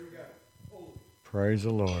Praise the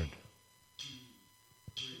Lord.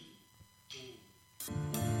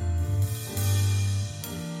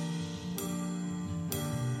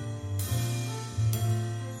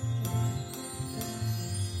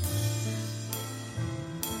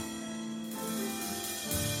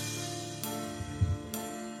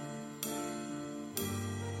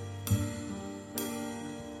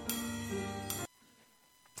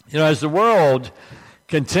 You know, as the world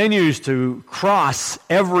continues to cross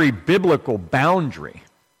every biblical boundary,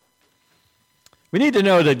 we need to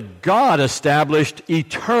know that God established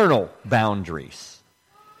eternal boundaries.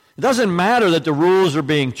 It doesn't matter that the rules are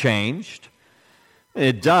being changed.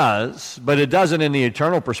 It does, but it doesn't in the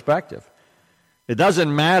eternal perspective. It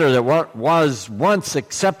doesn't matter that what was once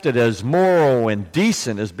accepted as moral and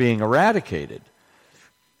decent is being eradicated,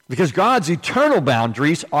 because God's eternal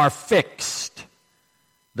boundaries are fixed.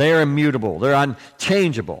 They are immutable. They're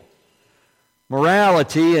unchangeable.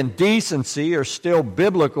 Morality and decency are still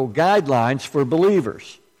biblical guidelines for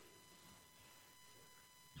believers.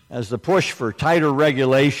 As the push for tighter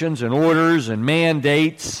regulations and orders and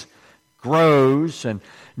mandates grows and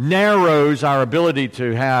narrows our ability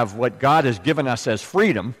to have what God has given us as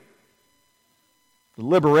freedom, the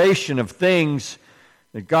liberation of things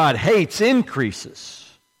that God hates increases.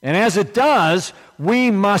 And as it does,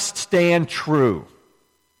 we must stand true.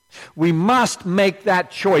 We must make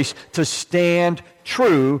that choice to stand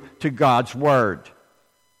true to God's Word.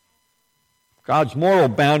 God's moral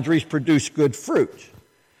boundaries produce good fruit.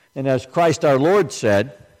 And as Christ our Lord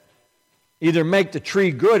said, either make the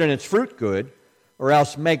tree good and its fruit good, or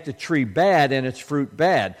else make the tree bad and its fruit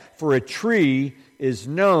bad. For a tree is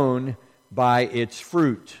known by its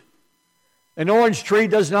fruit. An orange tree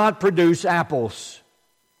does not produce apples.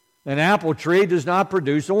 An apple tree does not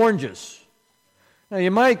produce oranges. Now, you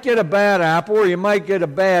might get a bad apple or you might get a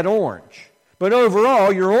bad orange. But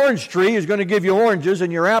overall, your orange tree is going to give you oranges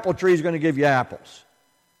and your apple tree is going to give you apples.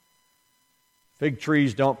 Fig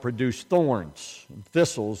trees don't produce thorns, and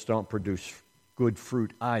thistles don't produce good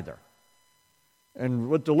fruit either. And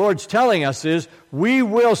what the Lord's telling us is we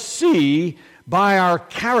will see by our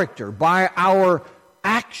character, by our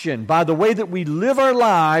action, by the way that we live our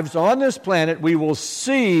lives on this planet, we will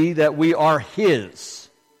see that we are His.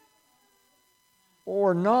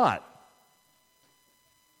 Or not.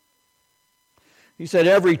 He said,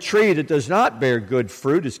 every tree that does not bear good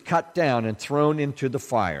fruit is cut down and thrown into the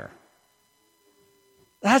fire.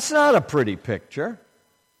 That's not a pretty picture,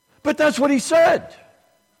 but that's what He said.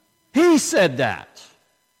 He said that.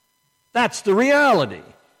 That's the reality.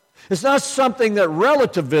 It's not something that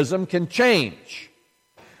relativism can change.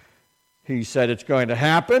 He said it's going to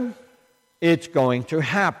happen. It's going to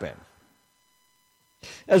happen.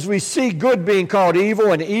 As we see good being called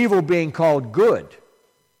evil and evil being called good,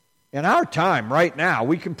 in our time right now,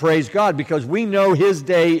 we can praise God because we know His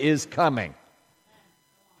day is coming.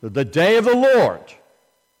 The day of the Lord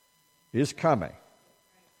is coming.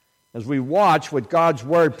 As we watch what God's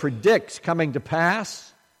Word predicts coming to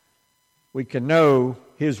pass, we can know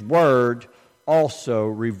His Word also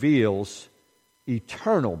reveals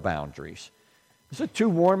eternal boundaries. Is it too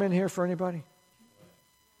warm in here for anybody?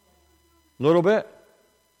 A little bit?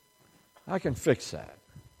 I can fix that.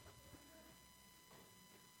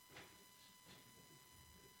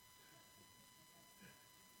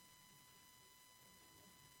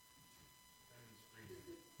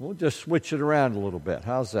 We'll just switch it around a little bit.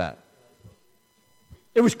 How's that?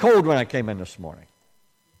 It was cold when I came in this morning.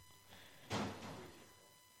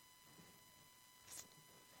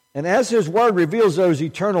 And as His Word reveals those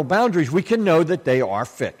eternal boundaries, we can know that they are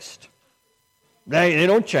fixed. They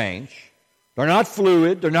don't change. They're not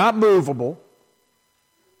fluid. They're not movable.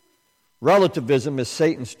 Relativism is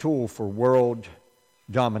Satan's tool for world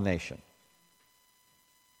domination.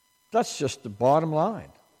 That's just the bottom line.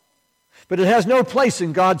 But it has no place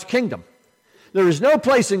in God's kingdom. There is no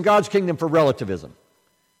place in God's kingdom for relativism.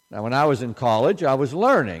 Now, when I was in college, I was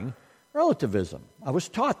learning relativism. I was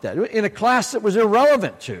taught that in a class that was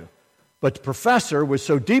irrelevant to. But the professor was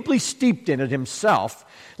so deeply steeped in it himself,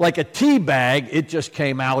 like a tea bag, it just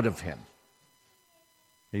came out of him.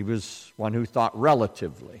 He was one who thought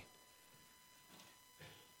relatively.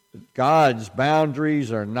 God's boundaries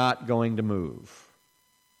are not going to move.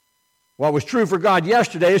 What was true for God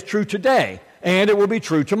yesterday is true today, and it will be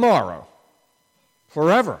true tomorrow,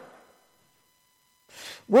 forever.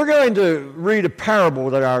 We're going to read a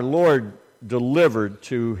parable that our Lord delivered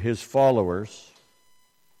to His followers,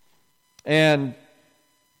 and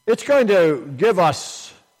it's going to give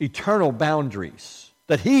us eternal boundaries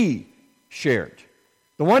that He shared.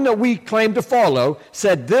 The one that we claim to follow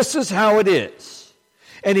said, this is how it is.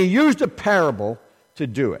 And He used a parable to to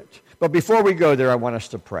do it. But before we go there, I want us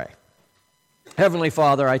to pray. Heavenly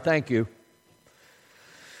Father, I thank you.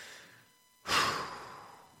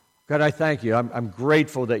 God, I thank you. I'm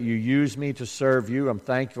grateful that you use me to serve you. I'm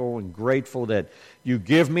thankful and grateful that you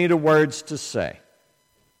give me the words to say.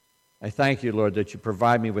 I thank you, Lord, that you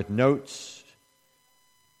provide me with notes,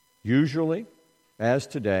 usually, as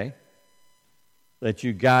today, that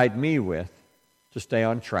you guide me with to stay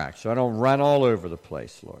on track so I don't run all over the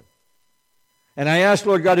place, Lord. And I ask,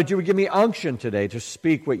 Lord God, that you would give me unction today to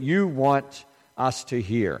speak what you want us to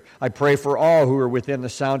hear. I pray for all who are within the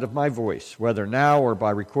sound of my voice, whether now or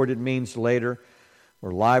by recorded means later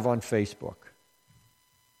or live on Facebook.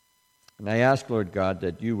 And I ask, Lord God,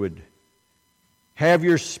 that you would have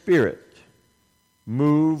your Spirit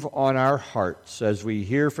move on our hearts as we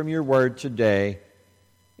hear from your word today.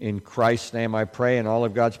 In Christ's name I pray, and all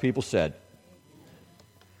of God's people said.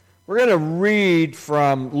 We're going to read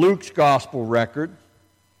from Luke's gospel record.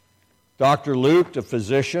 Dr. Luke, the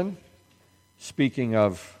physician, speaking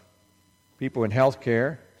of people in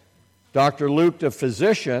healthcare, Dr. Luke, the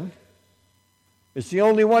physician, is the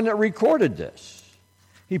only one that recorded this.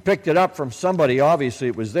 He picked it up from somebody, obviously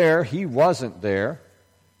it was there. He wasn't there,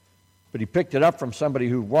 but he picked it up from somebody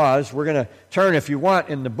who was. We're going to turn, if you want,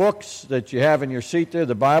 in the books that you have in your seat there.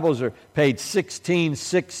 The Bibles are page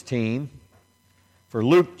 1616 for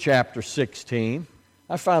Luke chapter 16.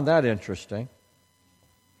 I found that interesting.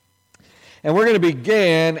 And we're going to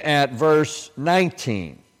begin at verse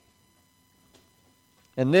 19.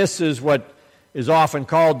 And this is what is often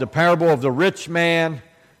called the parable of the rich man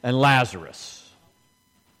and Lazarus.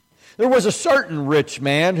 There was a certain rich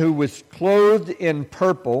man who was clothed in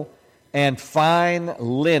purple and fine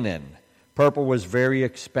linen. Purple was very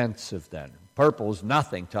expensive then. Purple is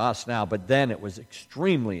nothing to us now, but then it was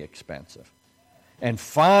extremely expensive. And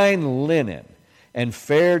fine linen, and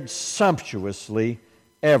fared sumptuously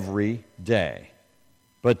every day.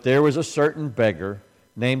 But there was a certain beggar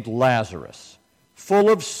named Lazarus, full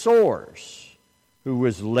of sores, who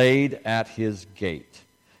was laid at his gate,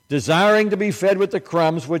 desiring to be fed with the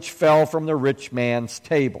crumbs which fell from the rich man's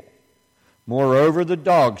table. Moreover, the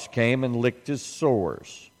dogs came and licked his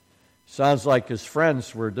sores. Sounds like his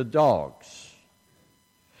friends were the dogs.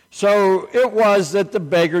 So it was that the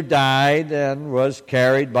beggar died and was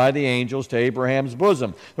carried by the angels to Abraham's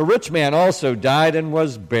bosom. The rich man also died and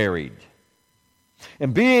was buried.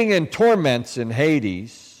 And being in torments in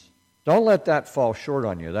Hades, don't let that fall short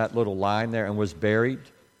on you, that little line there, and was buried.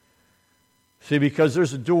 See, because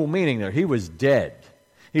there's a dual meaning there. He was dead.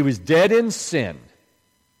 He was dead in sin,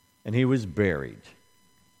 and he was buried.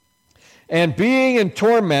 And being in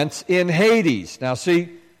torments in Hades. Now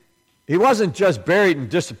see, he wasn't just buried and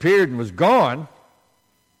disappeared and was gone.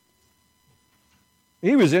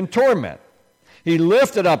 He was in torment. He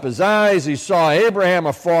lifted up his eyes. He saw Abraham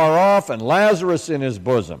afar off and Lazarus in his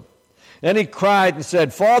bosom. Then he cried and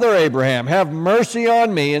said, Father Abraham, have mercy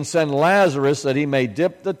on me and send Lazarus that he may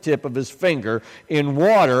dip the tip of his finger in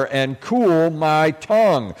water and cool my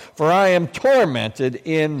tongue, for I am tormented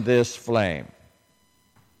in this flame.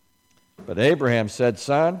 But Abraham said,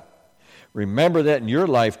 Son, remember that in your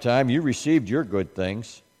lifetime you received your good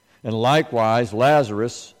things, and likewise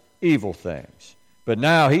Lazarus evil things. But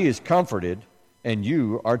now he is comforted, and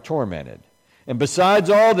you are tormented. And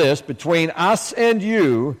besides all this, between us and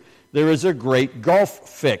you there is a great gulf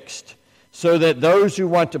fixed, so that those who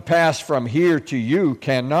want to pass from here to you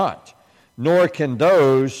cannot, nor can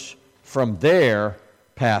those from there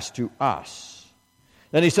pass to us.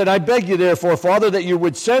 Then he said, I beg you therefore, Father, that you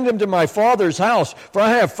would send him to my father's house, for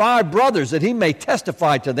I have 5 brothers, that he may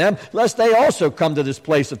testify to them, lest they also come to this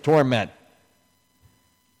place of torment.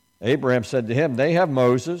 Abraham said to him, They have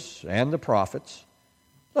Moses and the prophets.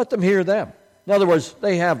 Let them hear them. In other words,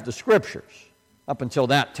 they have the scriptures up until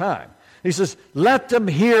that time. He says, let them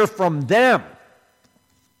hear from them.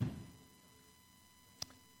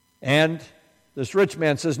 And this rich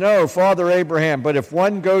man says, No, Father Abraham, but if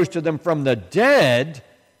one goes to them from the dead,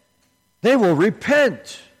 they will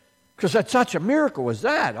repent. Because that's such a miracle as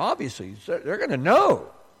that, obviously. They're going to know.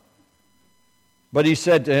 But he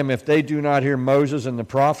said to him, If they do not hear Moses and the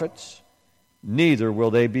prophets, neither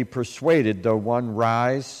will they be persuaded, though one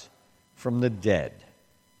rise from the dead.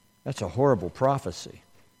 That's a horrible prophecy.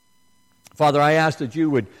 Father, I ask that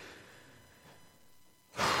you would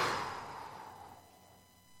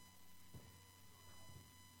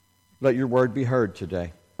let your word be heard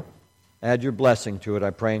today. Add your blessing to it,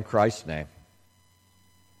 I pray in Christ's name.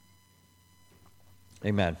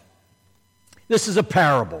 Amen. This is a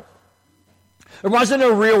parable. It wasn't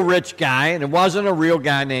a real rich guy, and it wasn't a real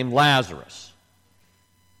guy named Lazarus.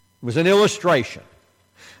 It was an illustration.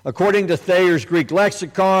 According to Thayer's Greek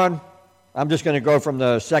lexicon, I'm just going to go from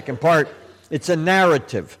the second part, it's a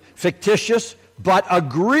narrative, fictitious but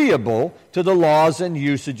agreeable to the laws and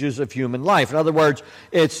usages of human life. In other words,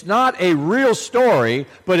 it's not a real story,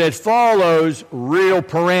 but it follows real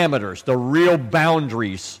parameters, the real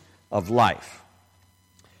boundaries of life.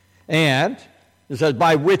 And it says,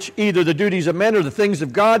 by which either the duties of men or the things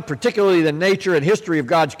of God, particularly the nature and history of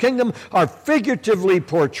God's kingdom, are figuratively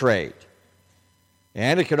portrayed.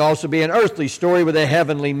 And it can also be an earthly story with a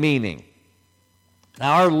heavenly meaning.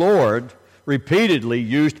 Our Lord repeatedly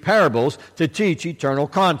used parables to teach eternal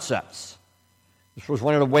concepts. This was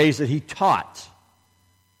one of the ways that he taught.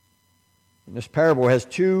 And this parable has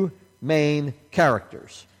two main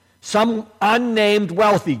characters. Some unnamed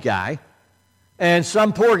wealthy guy and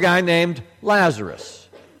some poor guy named Lazarus.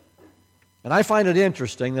 And I find it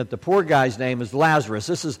interesting that the poor guy's name is Lazarus.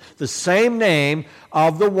 This is the same name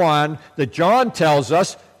of the one that John tells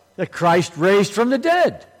us that Christ raised from the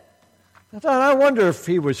dead. I wonder if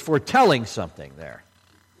he was foretelling something there.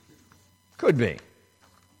 Could be.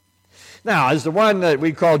 Now, as the one that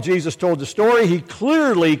we call Jesus told the story, he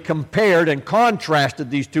clearly compared and contrasted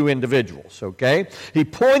these two individuals, okay? He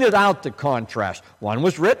pointed out the contrast. One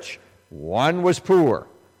was rich, one was poor.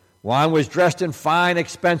 One was dressed in fine,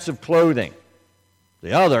 expensive clothing.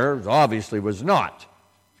 The other, obviously, was not.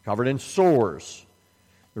 Covered in sores.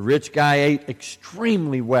 The rich guy ate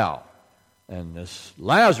extremely well. And this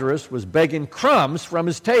Lazarus was begging crumbs from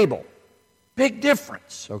his table. Big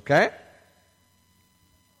difference, okay?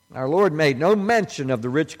 Our Lord made no mention of the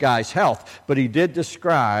rich guy's health, but he did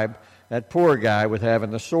describe that poor guy with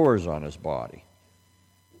having the sores on his body,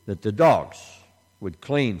 that the dogs would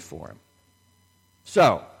clean for him.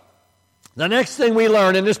 So, the next thing we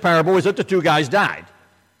learn in this parable is that the two guys died.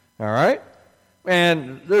 All right?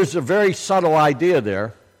 And there's a very subtle idea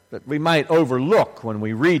there that we might overlook when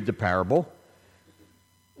we read the parable.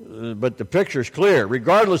 But the picture's clear.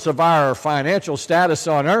 Regardless of our financial status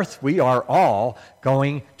on earth, we are all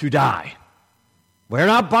going to die. We're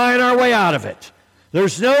not buying our way out of it.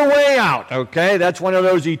 There's no way out, okay? That's one of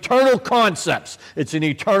those eternal concepts. It's an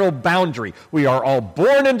eternal boundary. We are all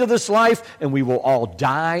born into this life, and we will all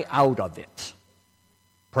die out of it.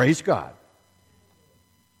 Praise God.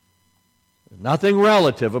 There's nothing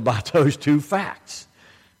relative about those two facts,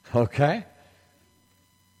 okay?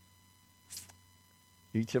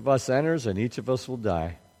 Each of us enters, and each of us will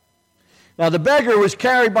die. Now, the beggar was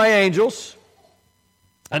carried by angels,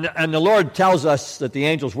 and the Lord tells us that the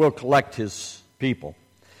angels will collect his people.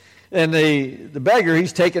 And the beggar,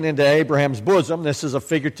 he's taken into Abraham's bosom. This is a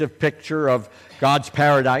figurative picture of God's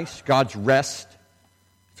paradise, God's rest.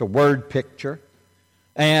 It's a word picture.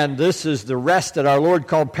 And this is the rest that our Lord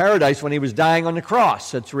called paradise when he was dying on the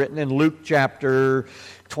cross. It's written in Luke chapter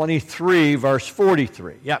 23, verse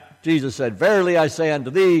 43. Yep, Jesus said, "Verily I say unto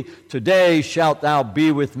thee, today shalt thou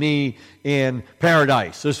be with me in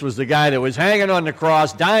paradise." This was the guy that was hanging on the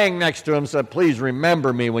cross, dying next to him, said, "Please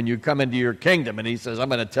remember me when you come into your kingdom." And he says, "I'm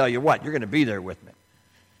going to tell you what, you're going to be there with me."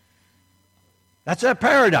 That's that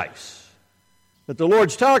paradise that the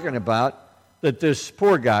Lord's talking about, that this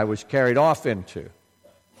poor guy was carried off into.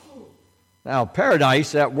 Now,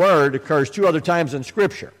 paradise, that word, occurs two other times in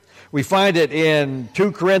Scripture. We find it in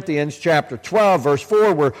 2 Corinthians chapter 12, verse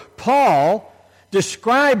 4, where Paul,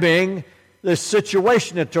 describing the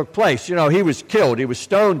situation that took place. You know, he was killed. He was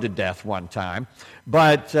stoned to death one time.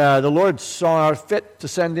 But the Lord saw fit to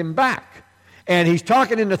send him back. And he's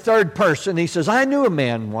talking in the third person. He says, "I knew a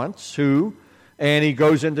man once who," and he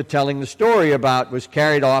goes into telling the story about was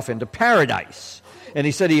carried off into paradise. And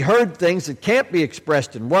he said he heard things that can't be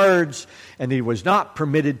expressed in words, and he was not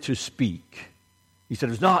permitted to speak. He said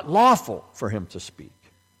it was not lawful for him to speak.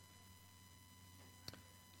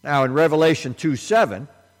 Now in Revelation 2:7,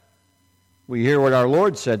 we hear what our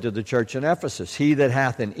Lord said to the church in Ephesus. "He that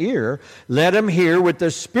hath an ear, let him hear what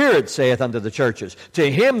the Spirit saith unto the churches. To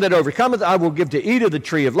him that overcometh I will give to eat of the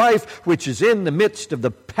tree of life, which is in the midst of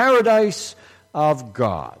the paradise of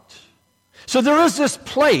God." So there is this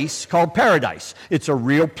place called paradise. It's a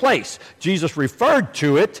real place. Jesus referred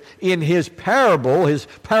to it in his parable, his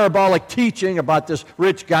parabolic teaching about this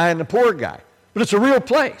rich guy and the poor guy. But it's a real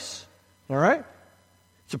place, all right?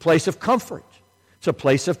 It's a place of comfort. It's a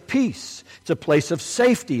place of peace. It's a place of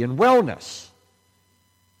safety and wellness.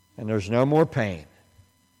 And there's no more pain,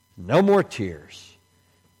 no more tears,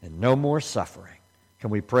 and no more suffering. Can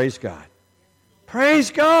we praise God?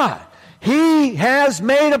 Praise God. He has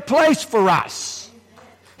made a place for us.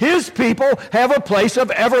 His people have a place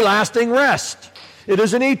of everlasting rest. It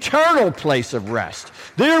is an eternal place of rest.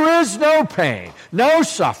 There is no pain, no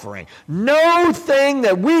suffering, no thing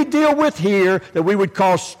that we deal with here that we would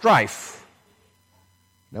call strife.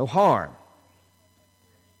 No harm.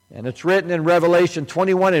 And it's written in Revelation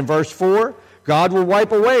 21 in verse 4, God will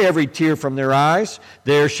wipe away every tear from their eyes.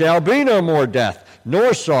 There shall be no more death,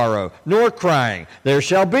 nor sorrow, nor crying. There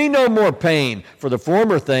shall be no more pain, for the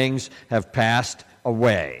former things have passed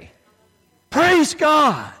away. Praise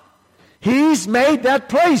God! He's made that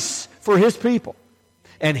place for His people.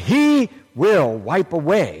 And He will wipe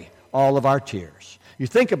away all of our tears. You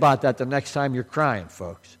think about that the next time you're crying,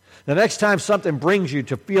 folks. The next time something brings you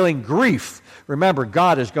to feeling grief, remember,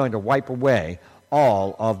 God is going to wipe away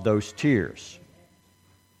all of those tears.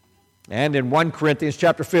 And in 1 Corinthians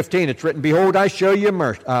chapter 15, it's written, Behold, I show you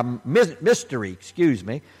a mystery.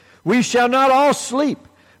 We shall not all sleep,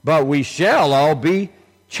 but we shall all be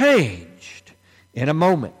changed in a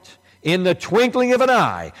moment, in the twinkling of an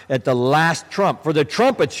eye, at the last trump. For the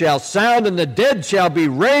trumpet shall sound, and the dead shall be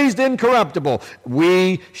raised incorruptible.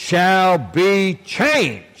 We shall be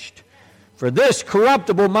changed. For this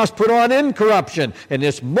corruptible must put on incorruption, and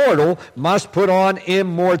this mortal must put on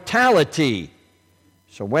immortality.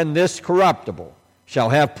 So when this corruptible shall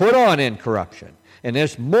have put on incorruption, and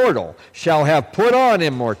this mortal shall have put on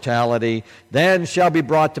immortality, then shall be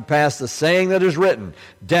brought to pass the saying that is written,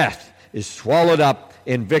 Death is swallowed up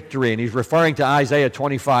in victory. And he's referring to Isaiah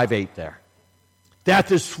 25:8 there.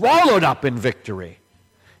 Death is swallowed up in victory.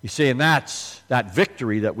 You see, and that's that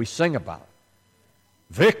victory that we sing about.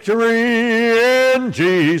 Victory in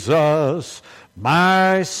Jesus,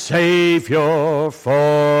 my Savior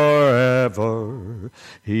forever.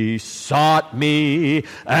 He sought me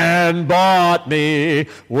and bought me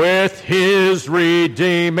with His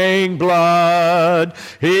redeeming blood.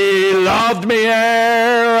 He loved me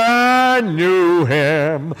ere I knew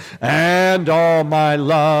Him, and all my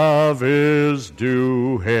love is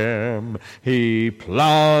due Him. He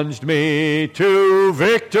plunged me to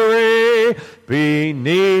victory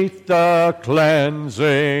beneath the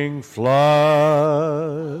cleansing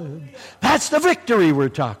flood. That's the victory we're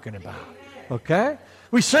talking about, okay?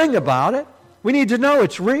 We sing about it. We need to know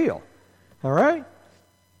it's real, all right?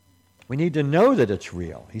 We need to know that it's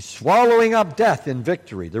real. He's swallowing up death in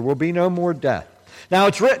victory. There will be no more death. Now,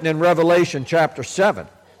 it's written in Revelation chapter 7,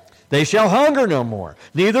 they shall hunger no more,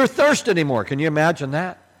 neither thirst anymore. Can you imagine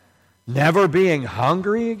that? Never being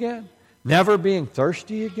hungry again? Never being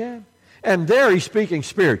thirsty again? And there he's speaking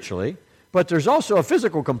spiritually, but there's also a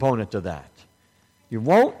physical component to that. You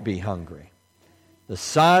won't be hungry.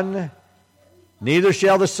 Neither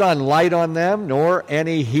shall the sun light on them, nor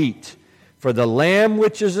any heat. For the Lamb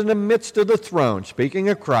which is in the midst of the throne, speaking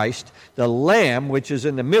of Christ, the Lamb which is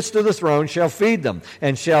in the midst of the throne shall feed them,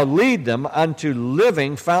 and shall lead them unto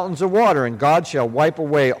living fountains of water, and God shall wipe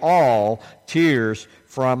away all tears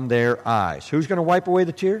from their eyes. Who's going to wipe away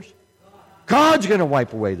the tears? God's going to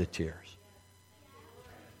wipe away the tears.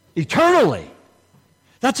 Eternally.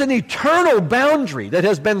 That's an eternal boundary that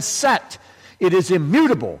has been set. It is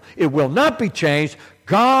immutable. It will not be changed.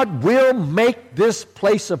 God will make this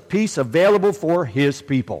place of peace available for His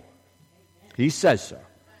people. He says so.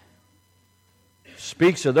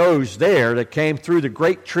 Speaks of those there that came through the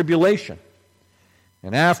great tribulation.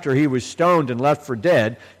 And after he was stoned and left for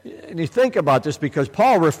dead, and you think about this because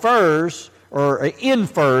Paul refers, or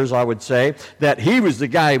infers, I would say, that he was the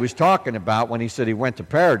guy he was talking about when he said he went to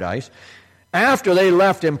paradise. After they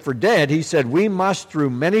left him for dead, he said, we must through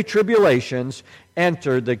many tribulations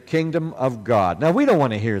enter the kingdom of God. Now, we don't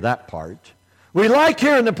want to hear that part. We like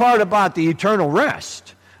hearing the part about the eternal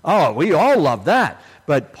rest. Oh, we all love that.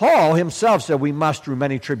 But Paul himself said we must through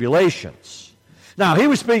many tribulations. Now, he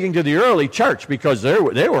was speaking to the early church because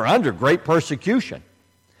they were under great persecution.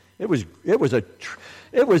 It was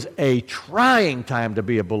a trying time to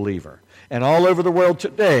be a believer. And all over the world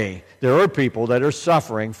today, there are people that are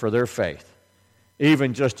suffering for their faith,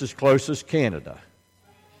 even just as close as Canada.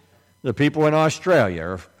 The people in Australia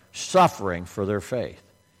are suffering for their faith.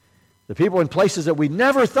 The people in places that we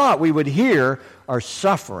never thought we would hear are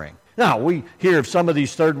suffering. Now, we hear of some of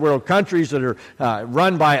these third world countries that are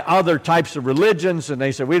run by other types of religions, and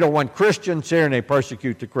they say, we don't want Christians here, and they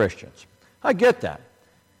persecute the Christians. I get that.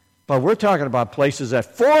 But we're talking about places that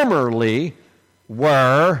formerly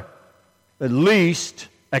were at least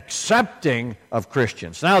accepting of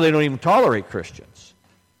Christians. Now they don't even tolerate Christians.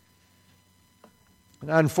 And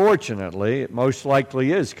unfortunately, it most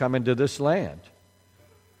likely is coming to this land.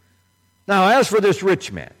 Now, as for this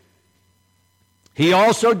rich man, he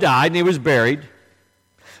also died and he was buried.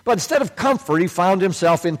 But instead of comfort, he found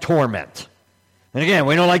himself in torment. And again,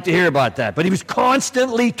 we don't like to hear about that. But he was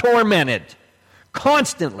constantly tormented.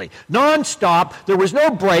 Constantly, nonstop. There was no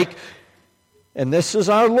break. And this is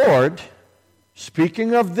our Lord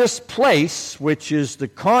speaking of this place, which is the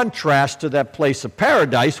contrast to that place of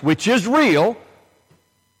paradise, which is real.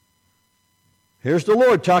 Here's the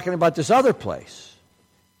Lord talking about this other place.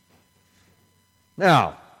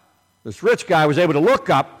 Now, this rich guy was able to look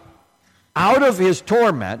up out of his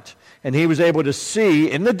torment, and he was able to see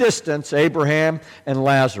in the distance Abraham and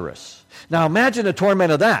Lazarus. Now imagine the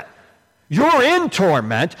torment of that. You're in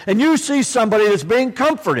torment, and you see somebody that's being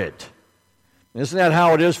comforted. Isn't that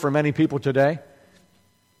how it is for many people today?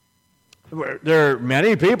 There are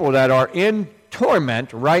many people that are in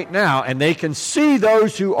torment right now, and they can see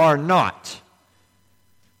those who are not.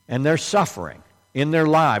 And they're suffering in their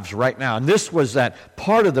lives right now. And this was that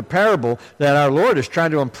part of the parable that our Lord is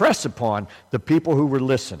trying to impress upon the people who were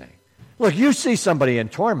listening. Look, you see somebody in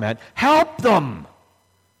torment, help them.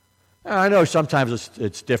 I know sometimes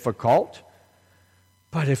it's difficult,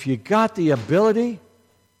 but if you got the ability,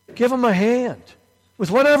 give them a hand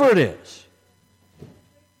with whatever it is.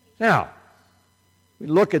 Now, we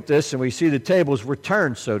look at this and we see the tables were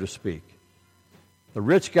turned, so to speak. The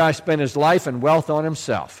rich guy spent his life and wealth on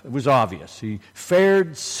himself. It was obvious. He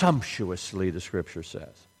fared sumptuously, the Scripture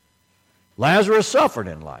says. Lazarus suffered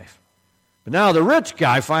in life. But now the rich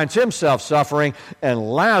guy finds himself suffering, and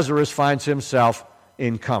Lazarus finds himself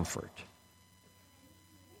in comfort.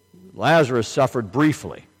 Lazarus suffered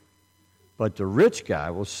briefly, but the rich guy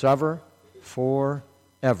will suffer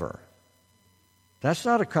forever. That's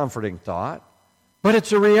not a comforting thought, but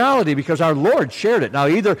it's a reality because our Lord shared it. Now,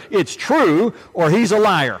 either it's true or he's a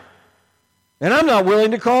liar. And I'm not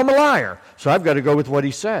willing to call him a liar, so I've got to go with what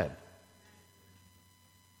he said.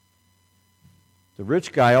 The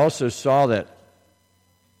rich guy also saw that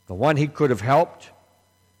the one he could have helped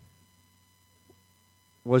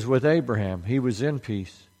was with Abraham. He was in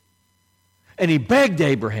peace. And he begged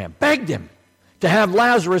Abraham, begged him to have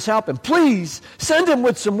Lazarus help him. Please, send him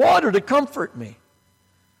with some water to comfort me.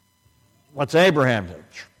 What's Abraham?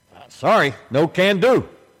 Sorry, no can do.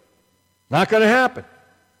 Not going to happen.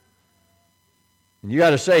 And you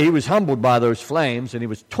got to say he was humbled by those flames and he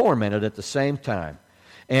was tormented at the same time.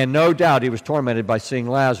 And no doubt he was tormented by seeing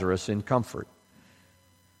Lazarus in comfort.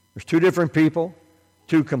 There's two different people,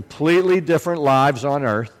 two completely different lives on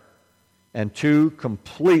earth, and two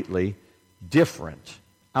completely different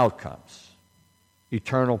outcomes.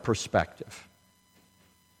 Eternal perspective.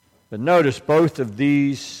 But notice both of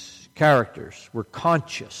these characters were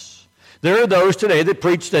conscious. There are those today that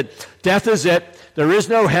preach that death is it, there is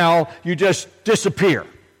no hell, you just disappear.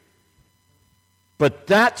 But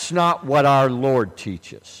that's not what our Lord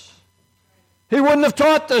teaches. He wouldn't have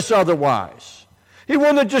taught this otherwise. He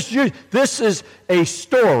wouldn't have just used... This is a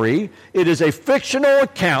story. It is a fictional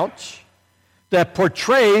account that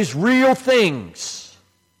portrays real things.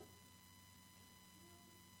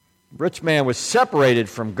 The rich man was separated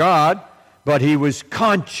from God, but he was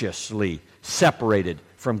consciously separated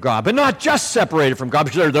from God. But not just separated from God,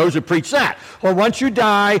 because there are those who preach that. Or once you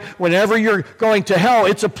die, whenever you're going to hell,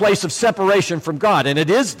 it's a place of separation from God. And it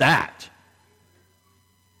is that.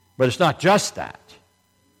 But it's not just that.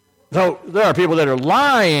 So there are people that are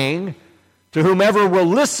lying to whomever will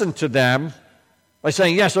listen to them by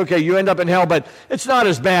saying, yes, okay, you end up in hell, but it's not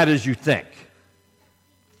as bad as you think.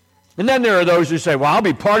 And then there are those who say, well, I'll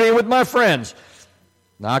be partying with my friends.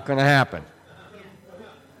 Not going to happen.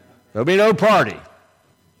 There'll be no party.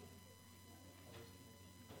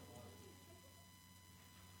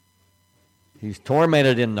 He's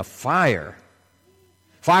tormented in the fire.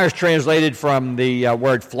 Fire is translated from the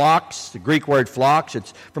word phlox, the Greek word phlox.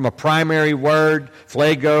 It's from a primary word,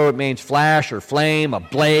 phlego. It means flash or flame, a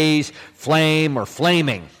blaze, flame, or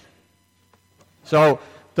flaming. So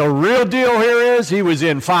the real deal here is he was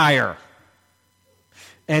in fire.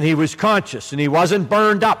 And he was conscious, and he wasn't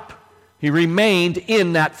burned up. He remained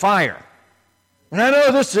in that fire. And I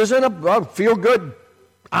know this isn't a feel-good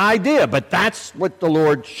idea, but that's what the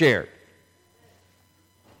Lord shared.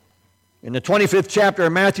 In the 25th chapter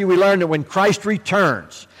of Matthew, we learn that when Christ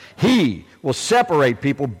returns, he will separate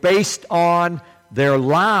people based on their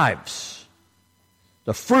lives,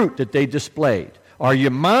 the fruit that they displayed. Are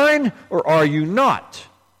you mine or are you not?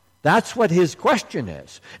 That's what his question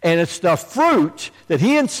is. And it's the fruit that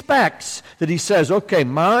he inspects that he says, okay,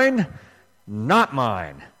 mine, not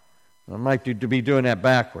mine. I might be doing that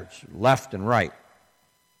backwards, left and right.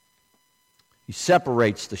 He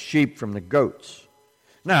separates the sheep from the goats.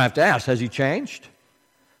 Now I have to ask, has he changed?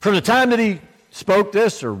 From the time that he spoke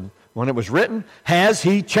this or when it was written, has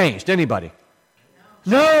he changed? Anybody?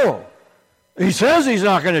 No. He says he's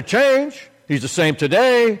not going to change. He's the same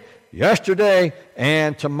today, yesterday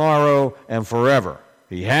and tomorrow and forever.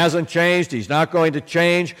 He hasn't changed. He's not going to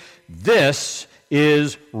change. This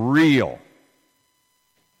is real.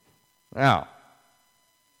 Now,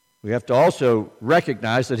 we have to also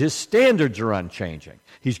recognize that his standards are unchanging.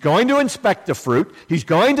 He's going to inspect the fruit. He's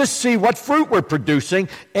going to see what fruit we're producing,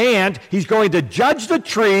 and he's going to judge the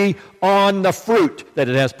tree on the fruit that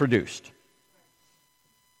it has produced.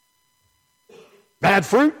 Bad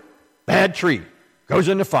fruit, bad tree. Goes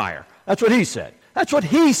in the fire. That's what he said. That's what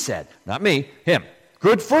he said. Not me, him.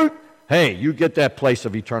 Good fruit, hey, you get that place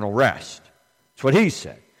of eternal rest. That's what he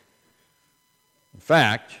said. In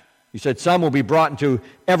fact, he said some will be brought into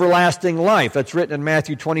everlasting life. That's written in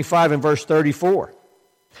Matthew 25 and verse 34.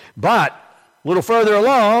 But a little further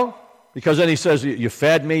along, because then he says, you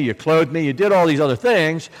fed me, you clothed me, you did all these other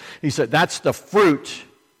things. He said, that's the fruit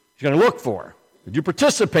he's going to look for. Did you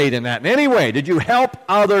participate in that in any way? Did you help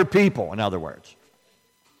other people, in other words?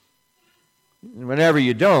 Whenever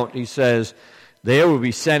you don't, he says, they will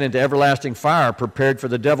be sent into everlasting fire, prepared for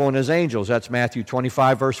the devil and his angels. That's Matthew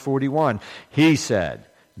 25, verse 41. He said,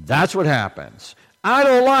 that's what happens. I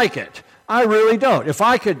don't like it. I really don't. If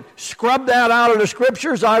I could scrub that out of the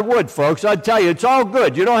Scriptures, I would, folks. I'd tell you, it's all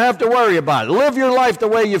good. You don't have to worry about it. Live your life the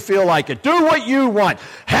way you feel like it. Do what you want.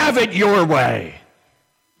 Have it your way.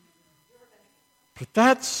 But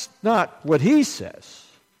that's not what he says.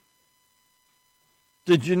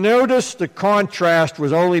 Did you notice the contrast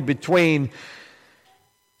was only between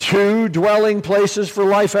two dwelling places for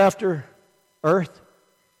life after earth?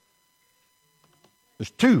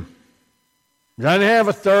 There's two. You doesn't have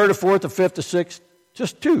a third, a fourth, a fifth, a sixth.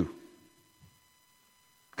 Just two.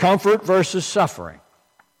 Comfort versus suffering.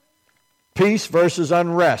 Peace versus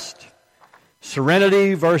unrest.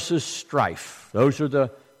 Serenity versus strife. Those are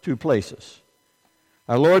the two places.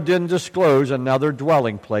 Our Lord didn't disclose another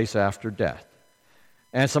dwelling place after death.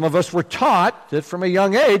 And some of us were taught that from a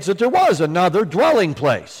young age that there was another dwelling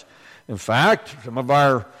place. In fact, some of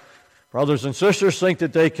our brothers and sisters think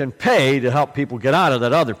that they can pay to help people get out of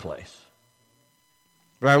that other place.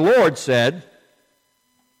 But our Lord said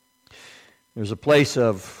there's a place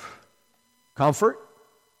of comfort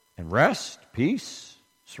and rest, peace,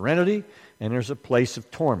 serenity, and there's a place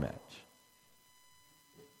of torment.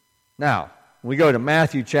 Now, when we go to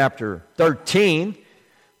Matthew chapter 13,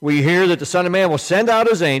 we hear that the Son of Man will send out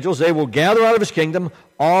his angels. They will gather out of his kingdom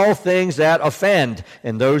all things that offend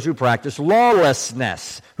and those who practice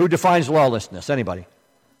lawlessness. Who defines lawlessness? Anybody?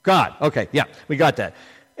 God. Okay, yeah, we got that.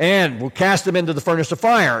 And will cast them into the furnace of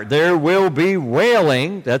fire. There will be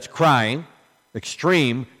wailing, that's crying,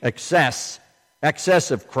 extreme,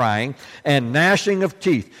 excessive crying, and gnashing of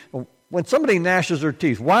teeth. When somebody gnashes their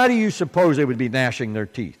teeth, why do you suppose they would be gnashing their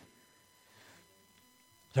teeth?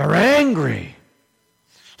 They're angry.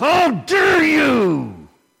 How dare you?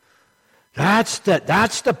 That's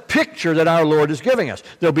the picture that our Lord is giving us.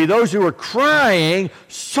 There'll be those who are crying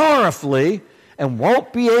sorrowfully and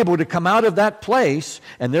won't be able to come out of that place,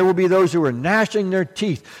 and there will be those who are gnashing their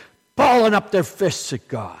teeth, balling up their fists at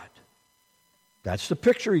God. That's the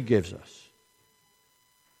picture he gives us.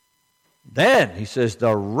 Then, he says,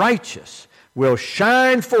 the righteous will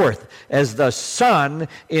shine forth as the sun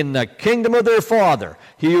in the kingdom of their Father.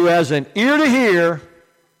 He who has an ear to hear,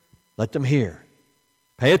 let them hear.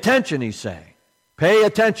 Pay attention, he's saying. Pay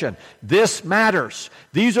attention. This matters.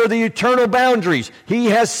 These are the eternal boundaries. He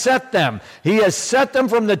has set them. He has set them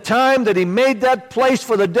from the time that he made that place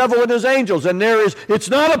for the devil and his angels. And it's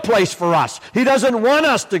not a place for us. He doesn't want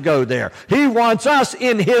us to go there. He wants us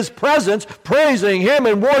in his presence, praising him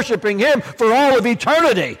and worshiping him for all of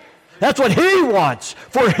eternity. That's what he wants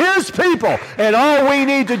for his people. And all we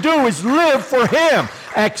need to do is live for him.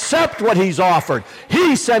 Accept what he's offered.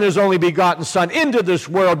 He sent his only begotten Son into this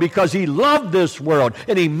world because he loved this world.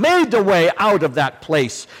 And he made the way out of that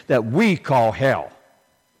place that we call hell.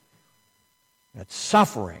 That's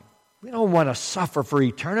suffering. We don't want to suffer for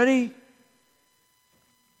eternity.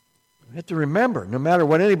 We have to remember, no matter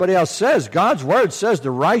what anybody else says, God's word says the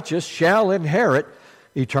righteous shall inherit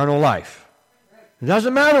eternal life. It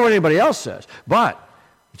doesn't matter what anybody else says. But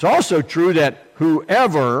it's also true that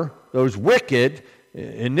whoever those wicked,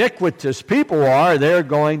 iniquitous people are, they're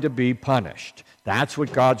going to be punished. That's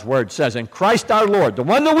what God's word says. And Christ our Lord, the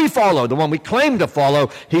one that we follow, the one we claim to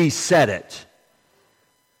follow, he said it.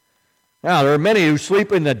 Now, there are many who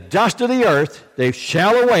sleep in the dust of the earth. They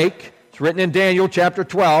shall awake. It's written in Daniel chapter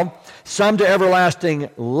 12. Some to everlasting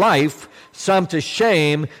life, some to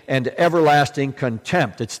shame and everlasting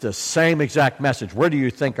contempt. It's the same exact message. Where do you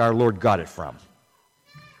think our Lord got it from?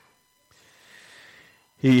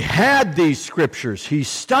 He had these Scriptures. He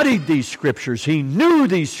studied these Scriptures. He knew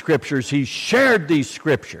these Scriptures. He shared these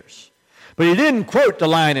Scriptures. But he didn't quote the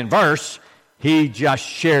line and verse. He just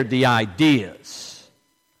shared the ideas.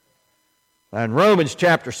 In Romans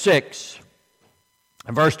chapter 6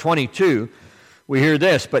 and verse 22, we hear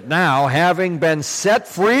this, but now, having been set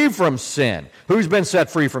free from sin. Who's been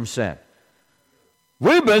set free from sin?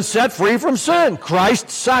 We've been set free from sin.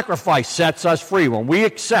 Christ's sacrifice sets us free. When we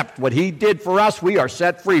accept what He did for us, we are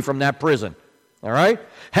set free from that prison. All right?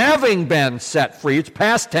 Having been set free, it's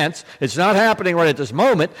past tense. It's not happening right at this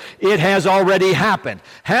moment. It has already happened.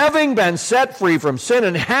 Having been set free from sin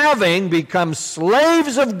and having become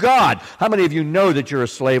slaves of God. How many of you know that you're a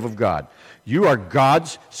slave of God? You are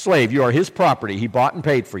God's slave. You are His property. He bought and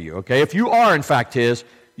paid for you. Okay? If you are, in fact, His,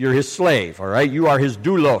 you're His slave. All right? You are His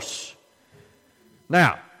doulos.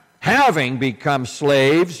 Now, having become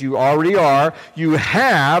slaves, you already are, you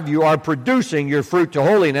are producing your fruit to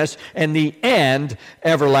holiness, and the end,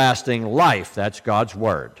 everlasting life. That's God's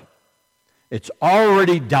Word. It's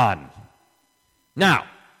already done. Now,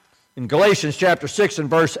 in Galatians chapter 6 and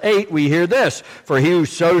verse 8, we hear this, for he who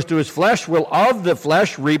sows to his flesh will of the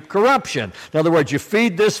flesh reap corruption. In other words, you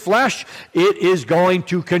feed this flesh, it is going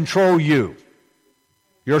to control you.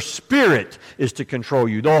 Your spirit is to control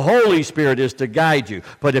you. The Holy Spirit is to guide you.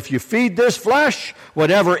 But if you feed this flesh,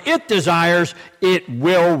 whatever it desires, it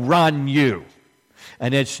will run you.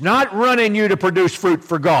 And it's not running you to produce fruit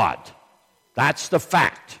for God. That's the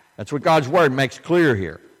fact. That's what God's Word makes clear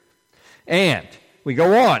here. And we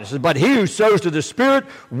go on. It says, but he who sows to the Spirit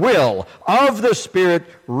will of the Spirit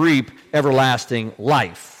reap everlasting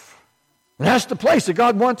life. And that's the place that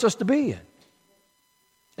God wants us to be in.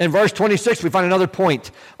 In verse 26, we find another point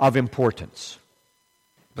of importance.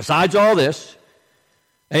 Besides all this,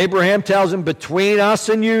 Abraham tells him, between us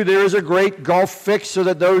and you there is a great gulf fixed, so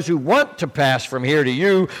that those who want to pass from here to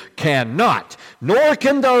you cannot, nor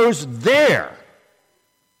can those there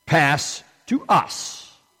pass to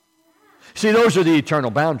us. See, those are the eternal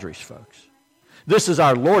boundaries, folks. This is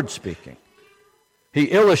our Lord speaking. He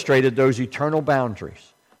illustrated those eternal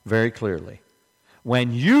boundaries very clearly.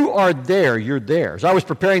 When you are there, you're there. As I was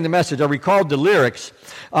preparing the message, I recalled the lyrics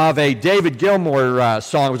of a David Gilmour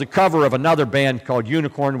song. It was a cover of another band called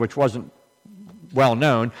Unicorn, which wasn't well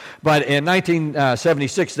known. But in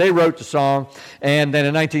 1976, they wrote the song, and then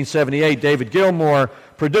in 1978, David Gilmour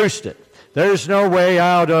produced it. There's no way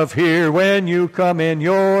out of here. When you come in,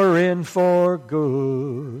 you're in for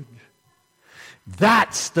good.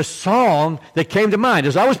 That's the song that came to mind.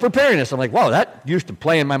 As I was preparing this, I'm like, wow, that used to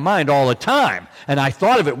play in my mind all the time. And I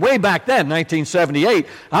thought of it way back then, 1978.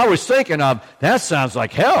 I was thinking of, that sounds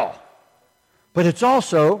like hell. But it's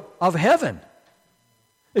also of heaven.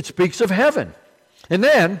 It speaks of heaven. And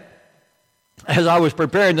then, as I was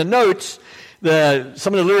preparing the notes,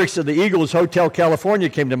 some of the lyrics of the Eagles' Hotel California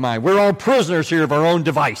came to mind. We're all prisoners here of our own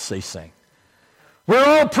device, they sing. We're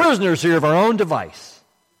all prisoners here of our own device.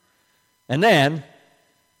 And then,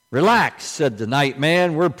 relax, said the night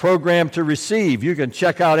man. We're programmed to receive. You can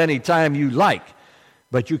check out any time you like,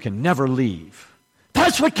 but you can never leave.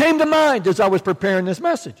 That's what came to mind as I was preparing this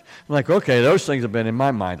message. I'm like, okay, those things have been in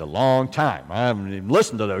my mind a long time. I haven't even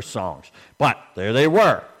listened to those songs, but there they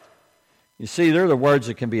were. You see, they're the words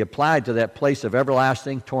that can be applied to that place of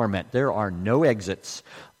everlasting torment. There are no exits,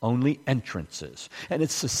 only entrances. And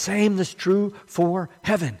it's the same that's true for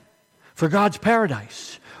heaven, for God's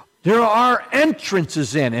paradise. There are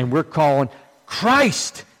entrances in, and we're calling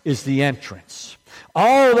Christ is the entrance.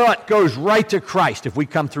 All that goes right to Christ. If we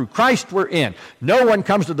come through Christ, we're in. No one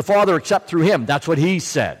comes to the Father except through Him. That's what He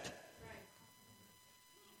said.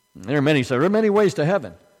 There are many ways to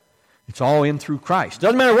heaven. It's all in through Christ.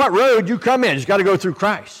 Doesn't matter what road you come in, it's got to go through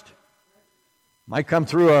Christ. Might come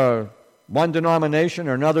through one denomination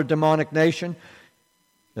or another demonic nation.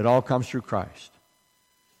 It all comes through Christ.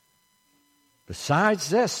 Besides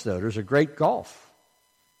this, though, there's a great gulf.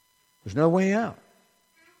 There's no way out.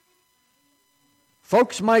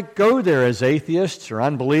 Folks might go there as atheists or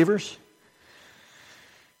unbelievers,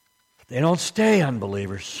 but they don't stay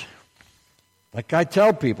unbelievers. Like I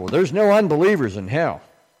tell people, there's no unbelievers in hell.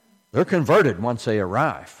 They're converted once they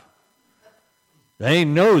arrive. They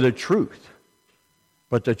know the truth,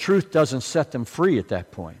 but the truth doesn't set them free at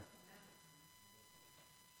that point.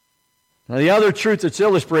 Now, the other truth that's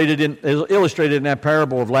illustrated in that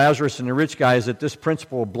parable of Lazarus and the rich guy is that this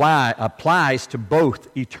principle applies to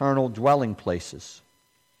both eternal dwelling places.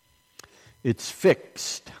 It's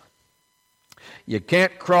fixed. You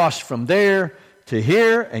can't cross from there to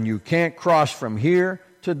here, and you can't cross from here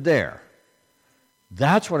to there.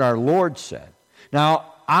 That's what our Lord said.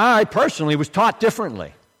 Now, I personally was taught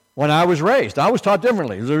differently. when I was raised. I was taught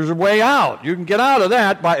differently. There's a way out. You can get out of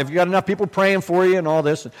that if you got enough people praying for you and all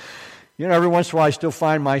this. You know, every once in a while I still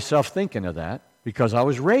find myself thinking of that because I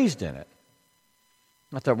was raised in it.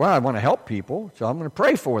 I thought, well, I want to help people, so I'm going to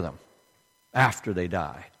pray for them after they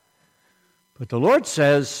die. But the Lord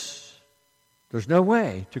says there's no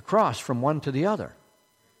way to cross from one to the other.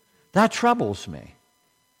 That troubles me.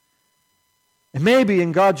 And maybe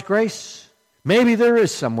in God's grace, maybe there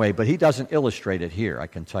is some way, but He doesn't illustrate it here, I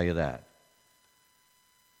can tell you that.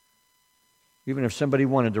 Even if somebody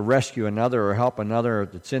wanted to rescue another or help another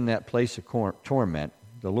that's in that place of torment,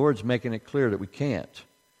 the Lord's making it clear that we can't.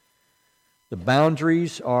 The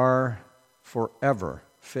boundaries are forever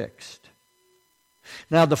fixed.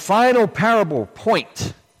 Now, the final parable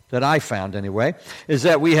point that I found anyway is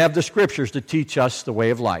that we have the Scriptures to teach us the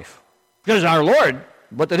way of life. Because our Lord,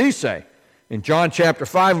 what did He say? In John chapter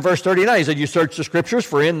 5 and verse 39, He said, you search the Scriptures,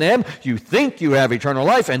 for in them you think you have eternal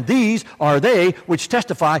life, and these are they which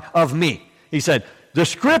testify of me. He said, the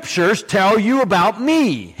Scriptures tell you about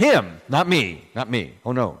me, Him, not me, not me.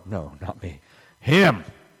 Oh, no, not me. Him.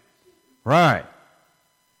 Right.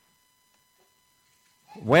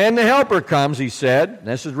 When the Helper comes, He said,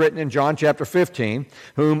 this is written in John chapter 15,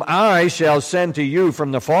 whom I shall send to you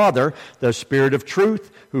from the Father, the Spirit of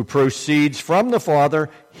truth, who proceeds from the Father,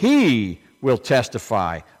 He will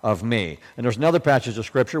testify of me. And there's another passage of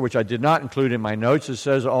Scripture, which I did not include in my notes, that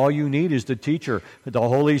says all you need is the teacher, the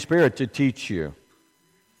Holy Spirit, to teach you.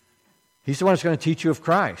 He's the one that's going to teach you of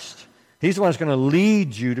Christ. He's the one that's going to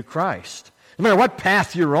lead you to Christ. No matter what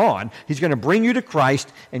path you're on, He's going to bring you to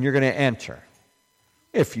Christ, and you're going to enter.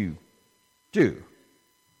 If you do.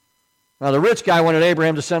 Now, the rich guy wanted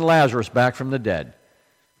Abraham to send Lazarus back from the dead.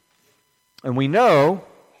 And we know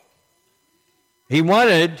he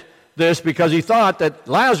wanted this because he thought that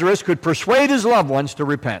Lazarus could persuade his loved ones to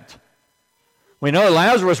repent. We know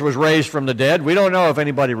Lazarus was raised from the dead. We don't know if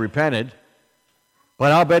anybody repented.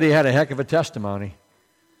 But I'll bet he had a heck of a testimony.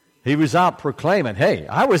 He was out proclaiming, hey,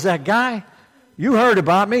 I was that guy. You heard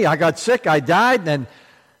about me. I got sick. I died. And then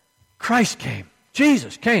Christ came.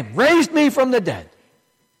 Jesus came, raised me from the dead.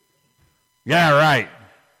 Yeah, right.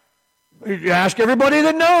 You ask everybody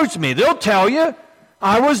that knows me. They'll tell you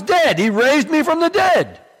I was dead. He raised me from the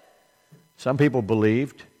dead. Some people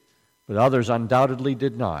believed, but others undoubtedly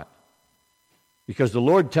did not. Because the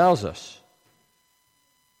Lord tells us,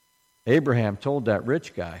 Abraham told that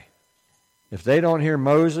rich guy, if they don't hear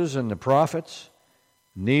Moses and the prophets,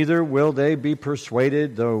 neither will they be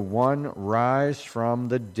persuaded though one rise from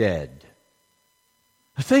the dead.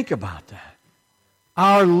 Think about that.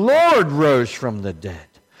 Our Lord rose from the dead.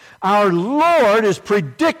 Our Lord is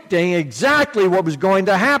predicting exactly what was going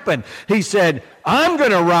to happen. He said, I'm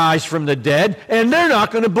going to rise from the dead, and they're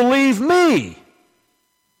not going to believe me.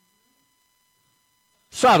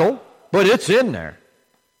 Subtle, but it's in there.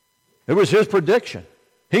 It was His prediction.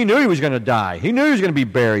 He knew He was going to die. He knew He was going to be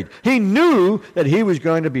buried. He knew that He was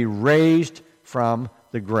going to be raised from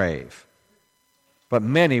the grave. But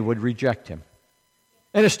many would reject Him.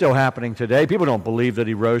 And it's still happening today. People don't believe that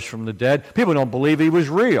He rose from the dead. People don't believe He was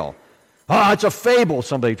real. Oh, it's a fable,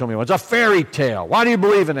 somebody told me once. It's a fairy tale. Why do you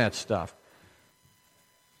believe in that stuff?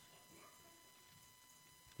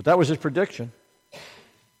 But that was His prediction.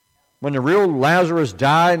 When the real Lazarus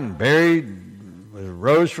died and buried,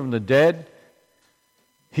 rose from the dead,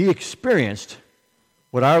 he experienced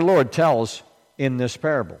what our Lord tells in this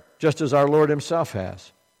parable, just as our Lord Himself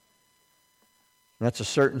has. And that's a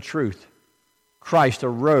certain truth. Christ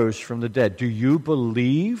arose from the dead. Do you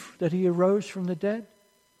believe that He arose from the dead?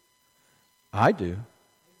 I do.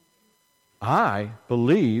 I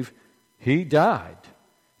believe He died.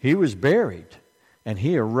 He was buried, and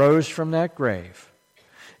He arose from that grave.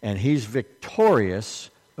 And He's victorious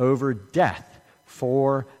over death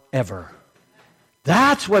forever.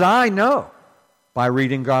 That's what I know by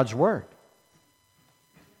reading God's Word.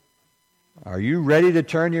 Are you ready to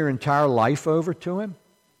turn your entire life over to Him?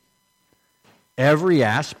 Every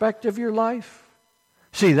aspect of your life?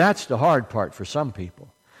 See, that's the hard part for some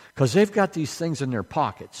people. Because they've got these things in their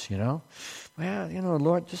pockets, you know. Well, you know,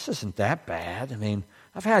 Lord, this isn't that bad. I mean,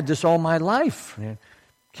 I've had this all my life.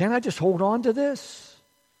 Can't I just hold on to this?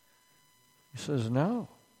 He says, no.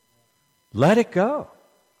 Let it go.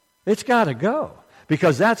 It's got to go.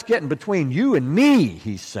 Because that's getting between you and me,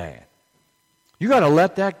 He's saying. You got to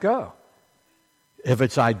let that go. If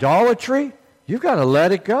it's idolatry, you've got to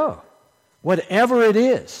let it go. Whatever it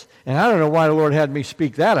is. And I don't know why the Lord had me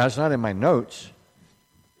speak that. It's not in my notes.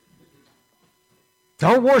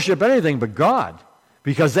 Don't worship anything but God,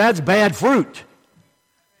 because that's bad fruit.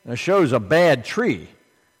 That shows a bad tree.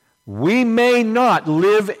 we may not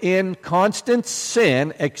live in constant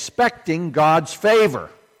sin expecting God's favor.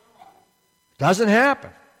 Doesn't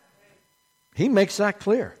happen. He makes that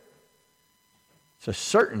clear. It's a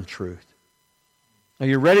certain truth. Are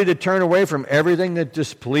you ready to turn away from everything that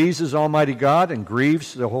displeases Almighty God and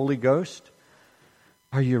grieves the Holy Ghost?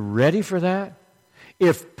 Are you ready for that?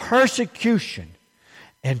 If persecution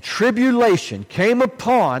and tribulation came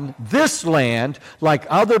upon this land like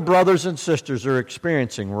other brothers and sisters are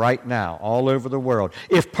experiencing right now all over the world,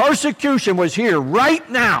 if persecution was here right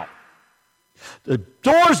now, the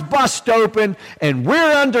doors bust open and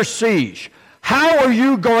we're under siege, how are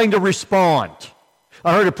you going to respond?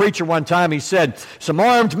 I heard a preacher one time, he said, some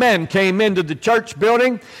armed men came into the church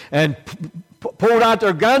building and pulled out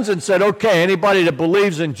their guns and said, okay, anybody that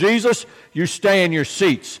believes in Jesus, you stay in your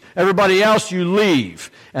seats. Everybody else, you leave.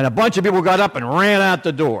 And a bunch of people got up and ran out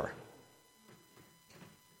the door.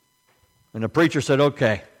 And the preacher said,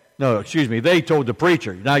 okay. No, excuse me, they told the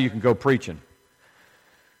preacher, now you can go preaching.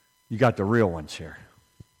 You got the real ones here.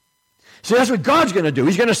 See, that's what God's going to do.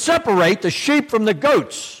 He's going to separate the sheep from the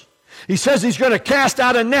goats. He says he's going to cast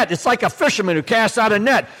out a net. It's like a fisherman who casts out a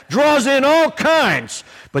net, draws in all kinds,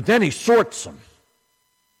 but then he sorts them.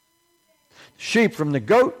 Sheep from the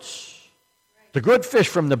goats, the good fish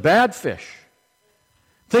from the bad fish.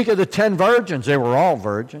 Think of the 10 virgins. They were all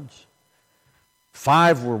virgins.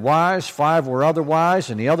 5 were wise, 5 were otherwise,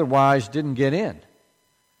 and the otherwise didn't get in.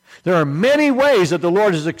 There are many ways that the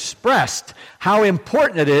Lord has expressed how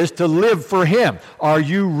important it is to live for Him. Are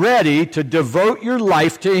you ready to devote your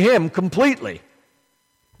life to Him completely?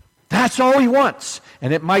 That's all He wants.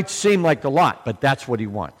 And it might seem like a lot, but that's what He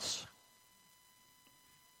wants.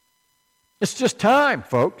 It's just time,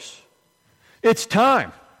 folks. It's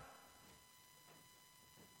time.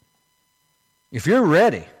 If you're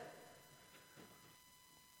ready,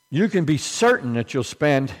 you can be certain that you'll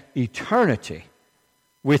spend eternity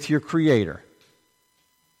with your Creator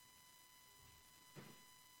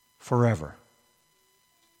forever.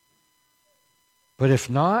 But if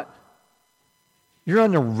not, you're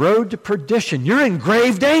on the road to perdition. You're in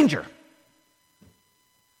grave danger.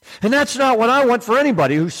 And that's not what I want for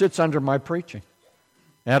anybody who sits under my preaching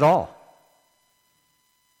at all.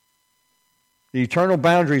 The eternal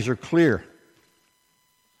boundaries are clear,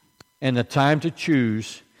 and the time to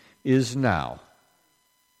choose is now.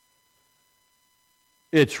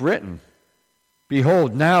 It's written,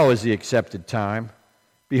 behold, now is the accepted time.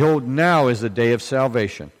 Behold, now is the day of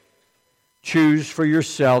salvation. Choose for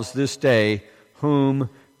yourselves this day whom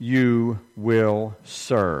you will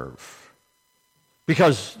serve.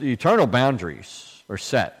 Because the eternal boundaries are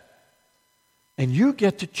set. And you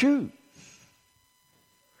get to choose.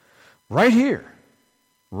 Right here,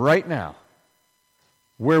 right now.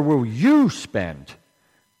 Where will you spend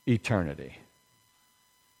eternity?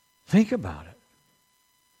 Think about it.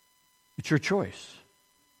 It's your choice.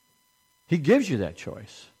 He gives you that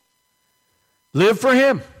choice. Live for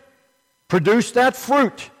Him. Produce that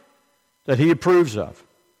fruit that He approves of.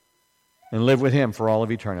 And live with Him for all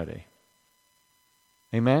of eternity.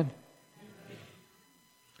 Amen?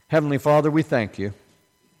 Heavenly Father, we thank You.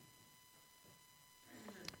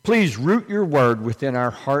 Please root Your word within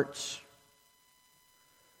our hearts.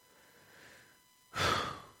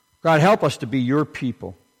 God, help us to be Your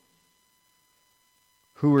people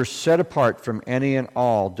who are set apart from any and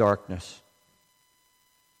all darkness.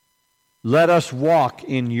 Let us walk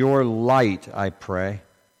in Your light, I pray,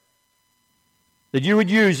 that You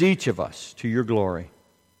would use each of us to Your glory,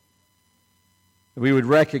 that we would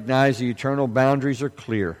recognize the eternal boundaries are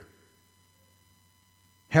clear.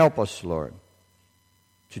 Help us, Lord,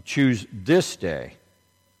 to choose this day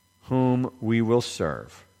whom we will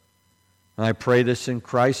serve. And I pray this in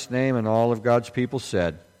Christ's name, and all of God's people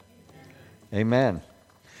said, Amen.